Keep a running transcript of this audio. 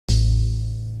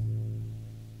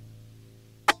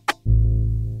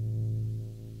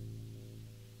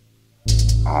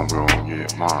I'm gonna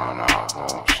get mine, I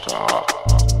won't stop.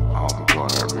 I'm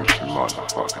gonna reach the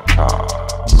motherfucking top.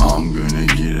 I'm gonna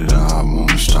get it, I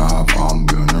won't stop. I'm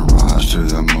gonna rise to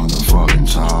the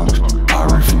motherfucking top.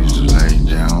 I refuse to lay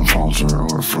down, falter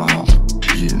or flop.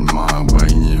 Get in my way,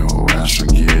 your ass will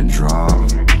get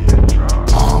dropped.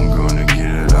 I'm gonna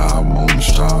get it, I won't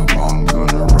stop. I'm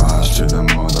gonna rise to the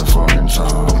motherfucking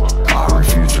top. I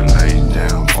refuse to lay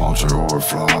down, falter or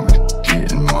flop.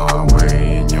 Get in my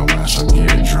way and your ass will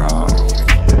get dropped.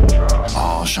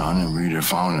 All shine and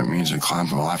redefine, it means to climb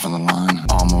for life on the line.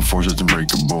 I'm a force that's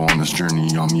unbreakable on this journey,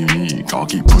 I'm unique. I'll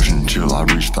keep pushing until I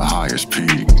reach the highest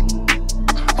peak.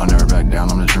 I'll never back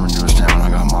down, I'm determined to astound. I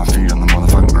got my feet on the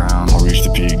motherfucking ground. I'll reach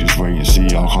the peak, just wait and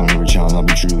see. I'll conquer every challenge, I'll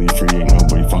be truly free. Ain't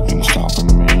nobody fucking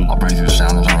stopping me. I'll break through the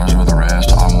sound as I rise with the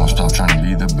rest. I won't stop trying to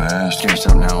be the best. Can't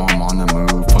stop now, I'm on the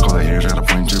move. Fuck all the haters, got a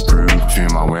point to prove. Fear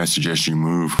my way, I suggest you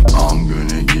move. I'm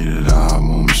gonna get it, I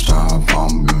won't stop.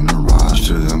 I'm gonna rise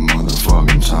to the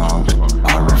motherfucking top.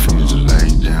 I refuse to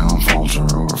lay down, falter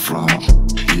or flop.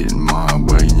 Get in my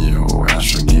way, your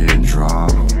ass will get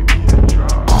dropped.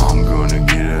 I'm gonna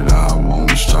get it, I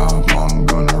won't stop. I'm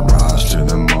gonna rise to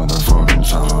the motherfucking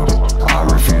top. I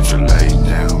refuse to lay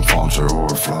down, falter or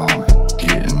flop.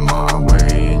 Get in my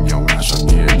way and your ass will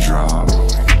get dropped.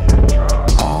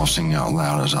 I'll sing out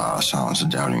loud as I silence the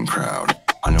doubting crowd.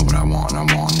 I know what I want and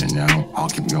I want it now. I'll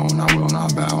keep going, I will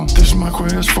not bow. This is my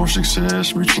quest for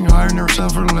success, reaching higher, never settle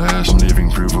for less. I'm leaving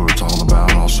proof of what it's all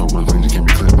about. Also with wings that can't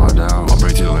be clipped by doubt. I'll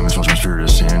break through the limits, watch my spirit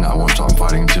ascend. I won't stop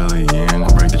fighting until the end.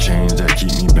 I'll break the chains that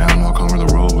keep me bound. I'll conquer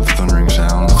the world with a thundering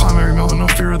sound. I'll climb every mountain, no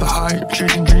fear of the height.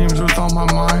 Chasing dreams with all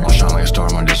my might. I'll shine like a star,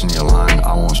 my destiny aligned.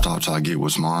 I won't stop till I get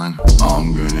what's mine.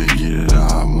 I'm gonna get it,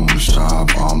 I won't stop.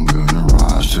 I'm gonna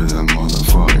rise to the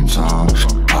motherfucking top.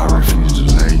 I refuse to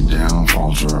lay down,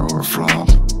 falter or flop.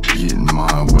 Get in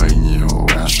my way,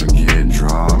 your ass will get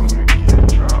dropped.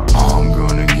 I'm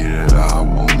gonna get it, I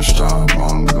won't stop.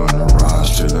 I'm gonna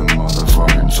rise to the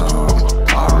motherfucking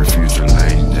top. I refuse to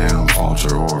lay down,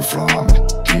 falter or flop.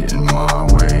 Get in my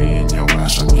way and your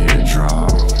ass will get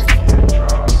dropped.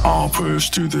 I'll push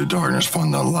through the darkness,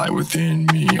 find the light within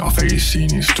me. I'll face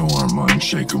any storm,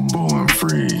 unshakable and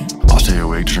free. I'll stay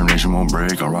awake, determination won't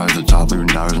break. I'll rise to the top, leaving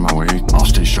doubters in my wake. I'll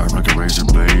stay sharp like a razor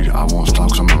blade. I won't stop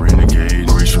cause I'm a renegade.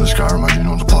 I'll reach for the sky where my dreams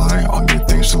don't apply. I'll get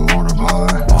things to the Lord above.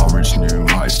 I'll reach new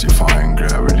heights, defying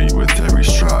gravity with every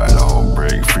stride. I'll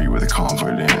break free with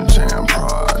confidence and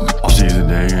pride. I'll see the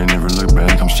day and never look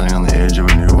back. I'm standing on the edge of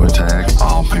a new attack.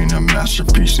 I'll paint a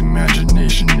masterpiece,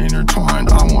 imagination intertwined.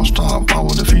 I won't stop, I will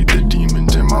defeat the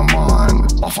demons in my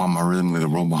mind. I'll find my rhythm, leave the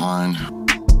world behind.